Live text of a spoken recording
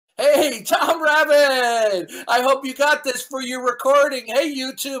Hey, Tom Rabbit! I hope you got this for your recording. Hey,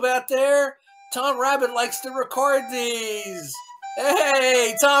 YouTube out there. Tom Rabbit likes to record these.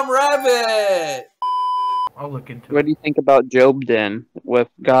 Hey, Tom Rabbit! I'll look into it. What do you think about Job then, with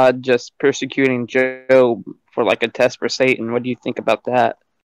God just persecuting Job for like a test for Satan? What do you think about that?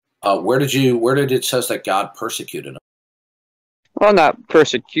 Where did it says that God persecuted him? Well, not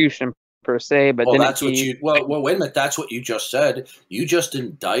persecution per se, but Well, didn't that's what he? you. Well, wait a minute. That's what you just said. You just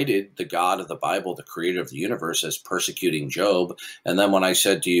indicted the God of the Bible, the Creator of the universe, as persecuting Job. And then when I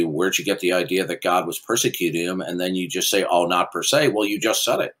said to you, "Where'd you get the idea that God was persecuting him?" And then you just say, "Oh, not per se." Well, you just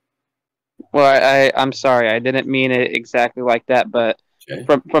said it. Well, I'm sorry, I didn't mean it exactly like that, but Okay.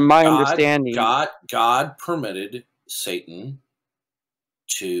 from my understanding, God permitted Satan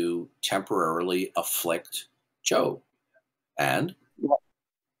to temporarily afflict Job, and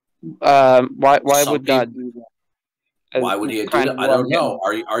why some would God do that? why would he do that? I don't know.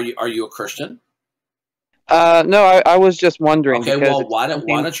 Are you a Christian? No, I was just wondering. Okay, because well, why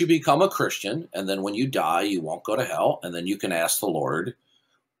don't you become a Christian, and then when you die, you won't go to hell, and then you can ask the Lord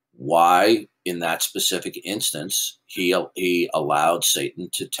why, in that specific instance, he allowed Satan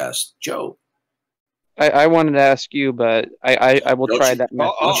to test Job. I wanted to ask you, but I will try that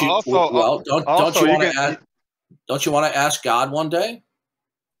next. Don't you want to ask God one day?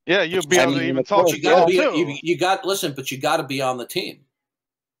 Yeah, you'll be able to even talk to Job too. You got listen, but you got to be on the team.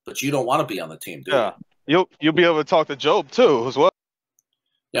 But you don't want to be on the team, do you? You'll be able to talk to Job too as well.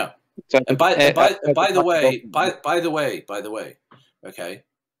 Yeah. And by the way, okay.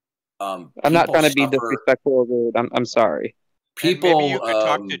 I'm not trying to be disrespectful or rude. I'm sorry. Maybe you could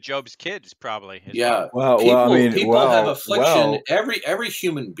talk to Job's kids, probably. Yeah. Well, people have affliction. Every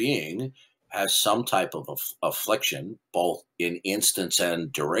human being has some type of affliction, both in instance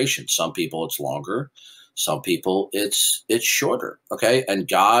and duration. Some people it's longer, some people it's shorter. Okay, and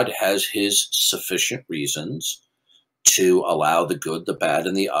God has His sufficient reasons to allow the good, the bad,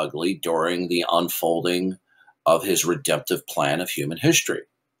 and the ugly during the unfolding of His redemptive plan of human history.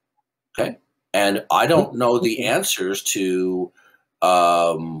 Okay, and I don't know the answers to,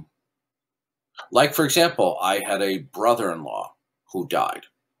 like for example, I had a brother-in-law who died.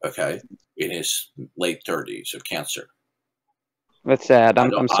 Okay, in his late 30s of cancer. That's sad.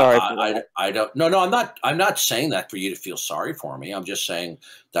 I'm sorry. I don't. No. I'm not saying that for you to feel sorry for me. I'm just saying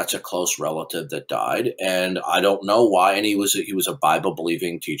that's a close relative that died, and I don't know why. And he was a Bible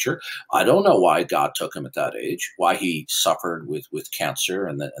believing teacher. I don't know why God took him at that age. Why he suffered with cancer,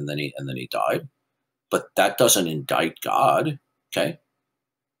 and then he died. But that doesn't indict God. Okay.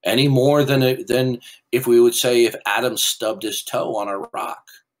 Any more than if we would say if Adam stubbed his toe on a rock.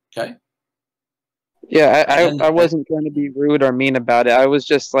 Okay. Yeah, I wasn't trying to be rude or mean about it. I was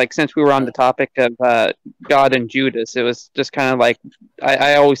just like, since we were on the topic of God and Judas, it was just kind of like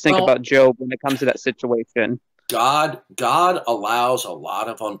I always think about Job when it comes to that situation. God allows a lot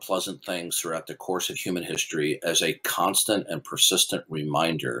of unpleasant things throughout the course of human history as a constant and persistent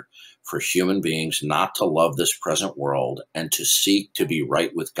reminder for human beings not to love this present world and to seek to be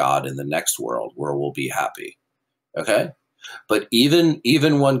right with God in the next world where we'll be happy. Okay? But even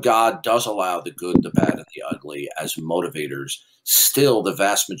when God does allow the good, the bad, and the ugly as motivators, still the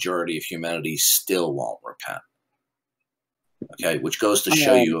vast majority of humanity still won't repent. Okay, which goes to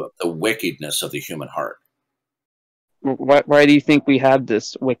show you the wickedness of the human heart. Why do you think we have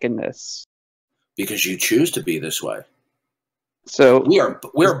this wickedness? Because you choose to be this way. So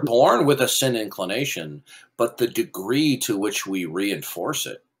we're born with a sin inclination, but the degree to which we reinforce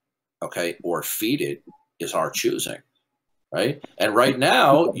it, okay, or feed it is our choosing. Right? And right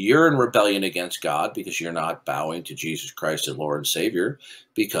now, you're in rebellion against God because you're not bowing to Jesus Christ as Lord and Savior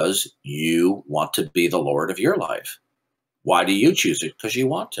because you want to be the Lord of your life. Why do you choose it? Because you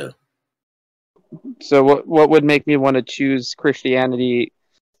want to. So what would make me want to choose Christianity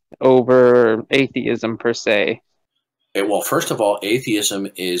over atheism per se? Well, first of all, atheism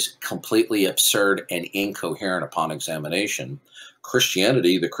is completely absurd and incoherent upon examination.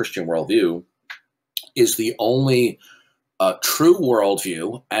 Christianity, the Christian worldview, is the only true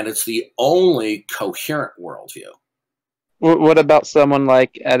worldview, and it's the only coherent worldview. What about someone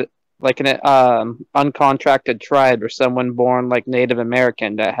like an uncontracted tribe or someone born like Native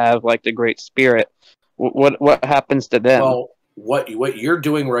American that have like the Great Spirit? What happens to them? Well, what you're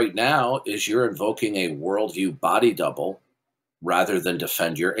doing right now is you're invoking a worldview body double rather than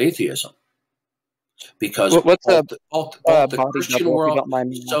defend your atheism. Because what's the Christian world,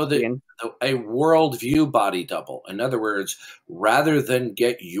 a worldview body double. In other words, rather than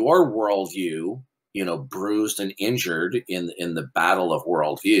get your worldview, bruised and injured in the battle of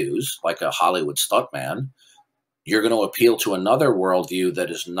worldviews, like a Hollywood stuntman, You're going to appeal to another worldview that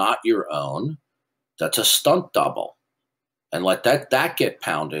is not your own, that's a stunt double, and let that get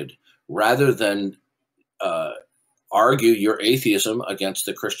pounded rather than argue your atheism against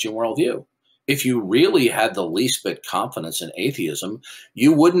the Christian worldview. If you really had the least bit confidence in atheism,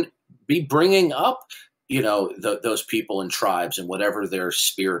 you wouldn't be bringing up, those people and tribes and whatever their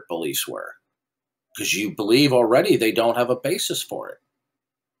spirit beliefs were, because you believe already they don't have a basis for it.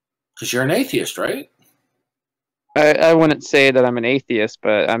 Because you're an atheist, right? I wouldn't say that I'm an atheist,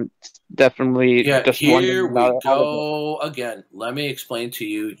 but I'm definitely just here we go again. Let me explain to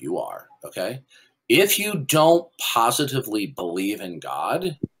you. You are, okay? If you don't positively believe in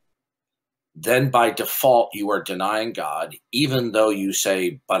God, then by default you are denying God, even though you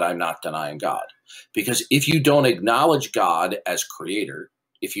say, but I'm not denying God. Because if you don't acknowledge God as creator,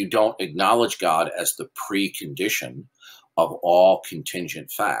 if you don't acknowledge God as the precondition of all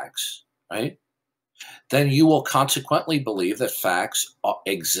contingent facts, right, then you will consequently believe that facts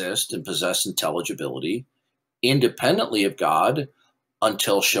exist and possess intelligibility independently of God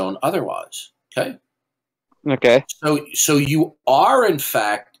until shown otherwise. Okay? Okay. So you are, in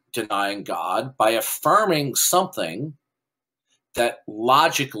fact, denying God by affirming something that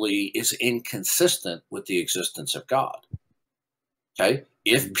logically is inconsistent with the existence of God. Okay?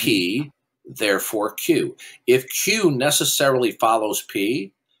 If P, therefore Q. If Q necessarily follows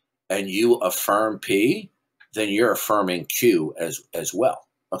P and you affirm P, then you're affirming Q as well.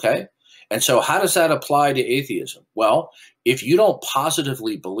 Okay? And so how does that apply to atheism? Well, if you don't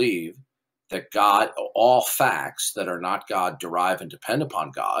positively believe that God, all facts that are not God derive and depend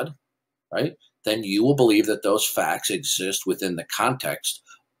upon God, right, then you will believe that those facts exist within the context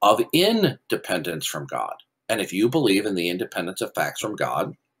of independence from God. And if you believe in the independence of facts from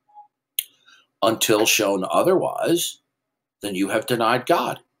God until shown otherwise, then you have denied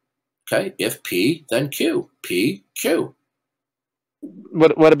God. Okay, if P, then Q. P, Q.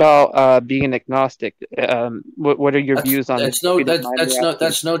 What about being agnostic? What are your views on that's no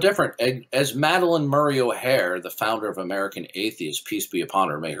different. As Madeleine Murray O'Hair, the founder of American Atheists, peace be upon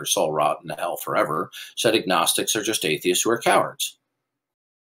her, may her soul rot in hell forever, said agnostics are just atheists who are cowards.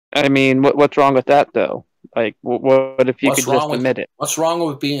 I mean, what's wrong with that though? Like, what if you could just admit it? What's wrong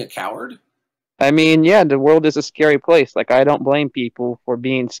with being a coward? I mean, yeah, the world is a scary place. Like, I don't blame people for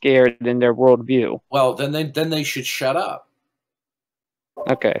being scared in their worldview. Well, then they should shut up.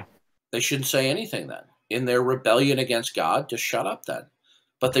 Okay. They shouldn't say anything then. In their rebellion against God, just shut up then.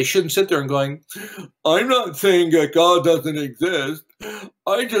 But they shouldn't sit there and going, I'm not saying that God doesn't exist.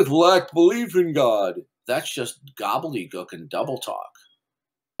 I just lack belief in God. That's just gobbledygook and double talk.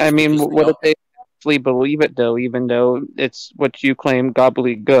 I mean, what if they actually believe it, though, even though it's what you claim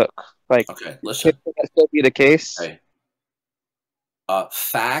gobbledygook? Like, okay, listen. Could that still be the case? Okay.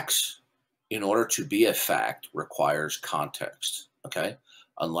 Facts, in order to be a fact, requires context. Okay?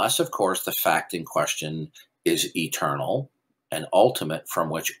 Unless, of course, the fact in question is eternal and ultimate, from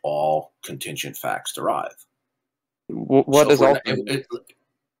which all contingent facts derive. What is ultimate?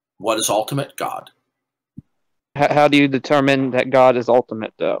 What is ultimate? God. How do you determine that God is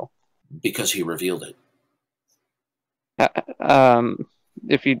ultimate, though? Because he revealed it.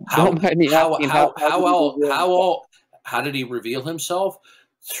 If you don't mind me asking, how did he reveal himself?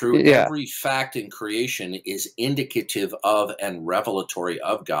 Through every fact in creation is indicative of and revelatory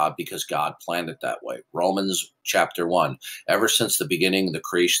of God, because God planned it that way. Romans chapter 1. Ever since the beginning of the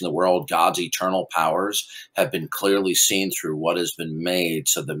creation of the world, God's eternal powers have been clearly seen through what has been made,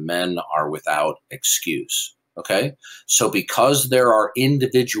 so the men are without excuse. Okay? So because there are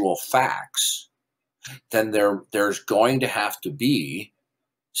individual facts, then there's going to have to be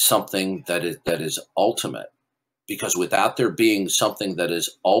something that is ultimate. Because without there being something that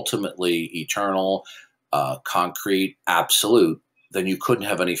is ultimately eternal, concrete, absolute, then you couldn't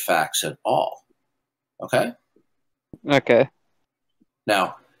have any facts at all. Okay? Okay.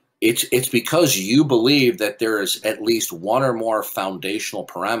 Now, it's because you believe that there is at least one or more foundational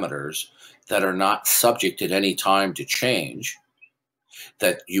parameters that are not subject at any time to change,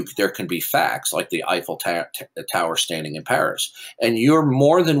 that there can be facts like the Eiffel Tower standing in Paris. And you're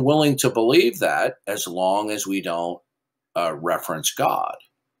more than willing to believe that, as long as we don't reference God,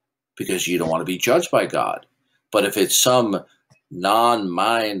 because you don't want to be judged by God. But if it's some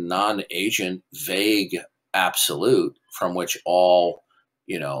non-mind, non-agent, vague absolute from which all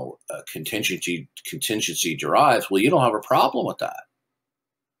contingency derives, well, you don't have a problem with that.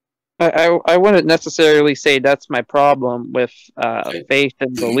 I wouldn't necessarily say that's my problem with faith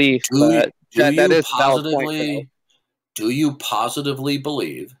and belief, but that is a valid point. Do you positively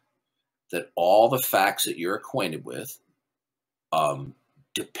believe that all the facts that you're acquainted with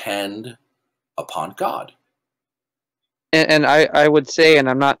depend upon God? And I would say, and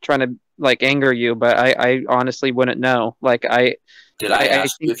I'm not trying to like anger you, but I honestly wouldn't know. Like Did I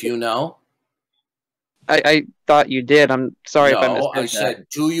ask you if you know? I thought you did. I'm sorry if I misheard I said,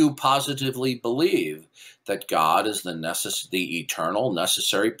 do you positively believe that God is the eternal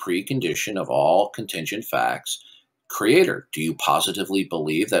necessary precondition of all contingent facts, creator? Do you positively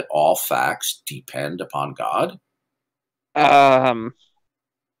believe that all facts depend upon God?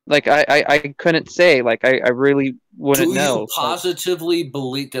 Like I couldn't say. Like I really wouldn't know. Do you positively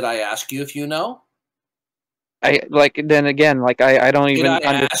believe? Did I ask you if you know? I like then again, like I don't even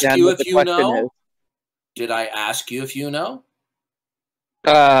understand what the question is. Did I ask you if you know?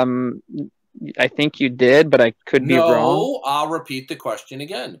 I think you did, but I could be wrong. No, I'll repeat the question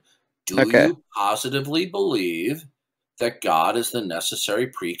again. Do you positively believe that God is the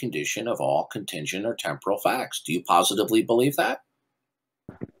necessary precondition of all contingent or temporal facts? Do you positively believe that?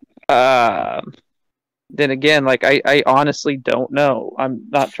 Then again, like I honestly don't know. I'm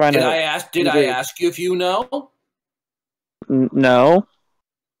not trying to. Did I ask you if you know? No.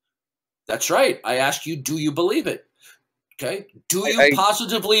 That's right. I asked you, do you believe it? Okay. Do you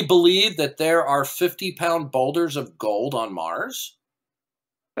positively believe that there are 50-pound boulders of gold on Mars?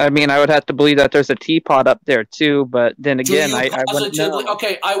 I mean, I would have to believe that there's a teapot up there too, but then again, I wouldn't know.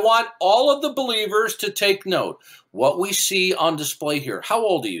 Okay, I want all of the believers to take note. What we see on display here. How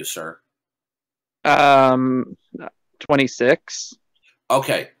old are you, sir? 26.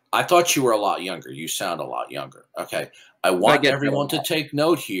 Okay. I thought you were a lot younger. You sound a lot younger. Okay. I want everyone to take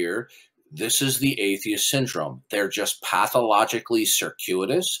note here. This is the atheist syndrome. They're just pathologically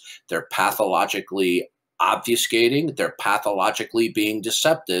circuitous. They're pathologically obfuscating. They're pathologically being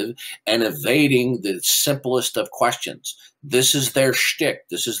deceptive and evading the simplest of questions. This is their shtick.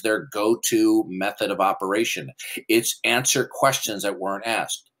 This is their go-to method of operation. It's answer questions that weren't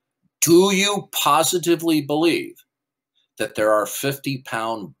asked. Do you positively believe that there are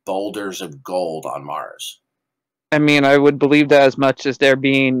 50-pound boulders of gold on Mars? I mean, I would believe that as much as there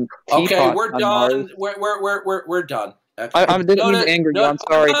being teapots. Okay, we're done. We're done. Okay. I didn't mean to anger you. I'm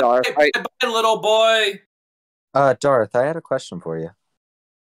sorry, Darth. Bye, little boy. Darth, I had a question for you.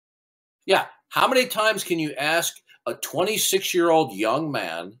 Yeah. How many times can you ask a 26-year-old young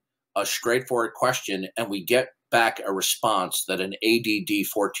man a straightforward question and we get back a response that an ADD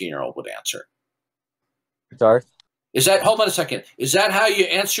 14-year-old would answer? Darth? Hold on a second. Is that how you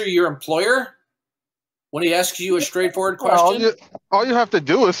answer your employer when he asks you a straightforward question? All you have to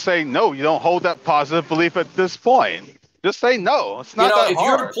do is say no. You don't hold that positive belief at this point. Just say no. It's not that hard. If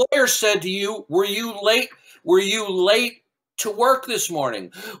your employer said to you, were you late to work this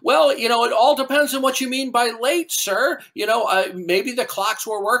morning? Well, it all depends on what you mean by late, sir. Maybe the clocks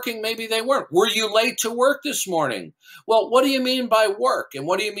were working, maybe they weren't. Were you late to work this morning? Well, what do you mean by work and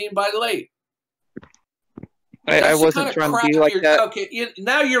what do you mean by late? I wasn't trying to be like that. Okay,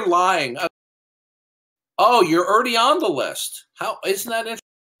 now you're lying. Oh, you're already on the list. How isn't that interesting?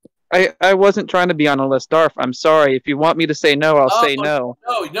 I wasn't trying to be on a list, Darth. I'm sorry. If you want me to say no, I'll say no.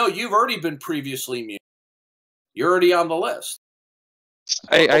 No, you've already been previously muted. You're already on the list.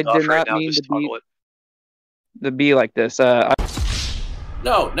 I did not mean to be like this.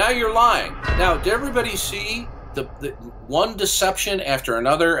 No, now you're lying. Now, did everybody see the one deception after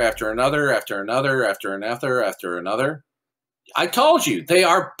another, after another, after another, after another, after another? I told you, they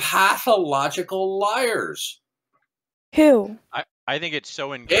are pathological liars. Who? I think it's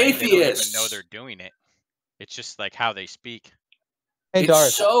so ingrained they don't even know they're doing it. It's just like how they speak. Hey, Darth.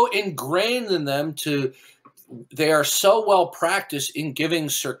 It's so ingrained in them they are so well practiced in giving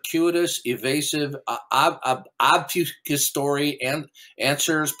circuitous, evasive, obfuscatory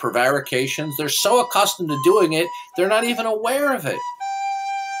answers, prevarications. They're so accustomed to doing it, they're not even aware of it.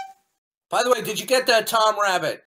 By the way, did you get that, Tom Rabbit?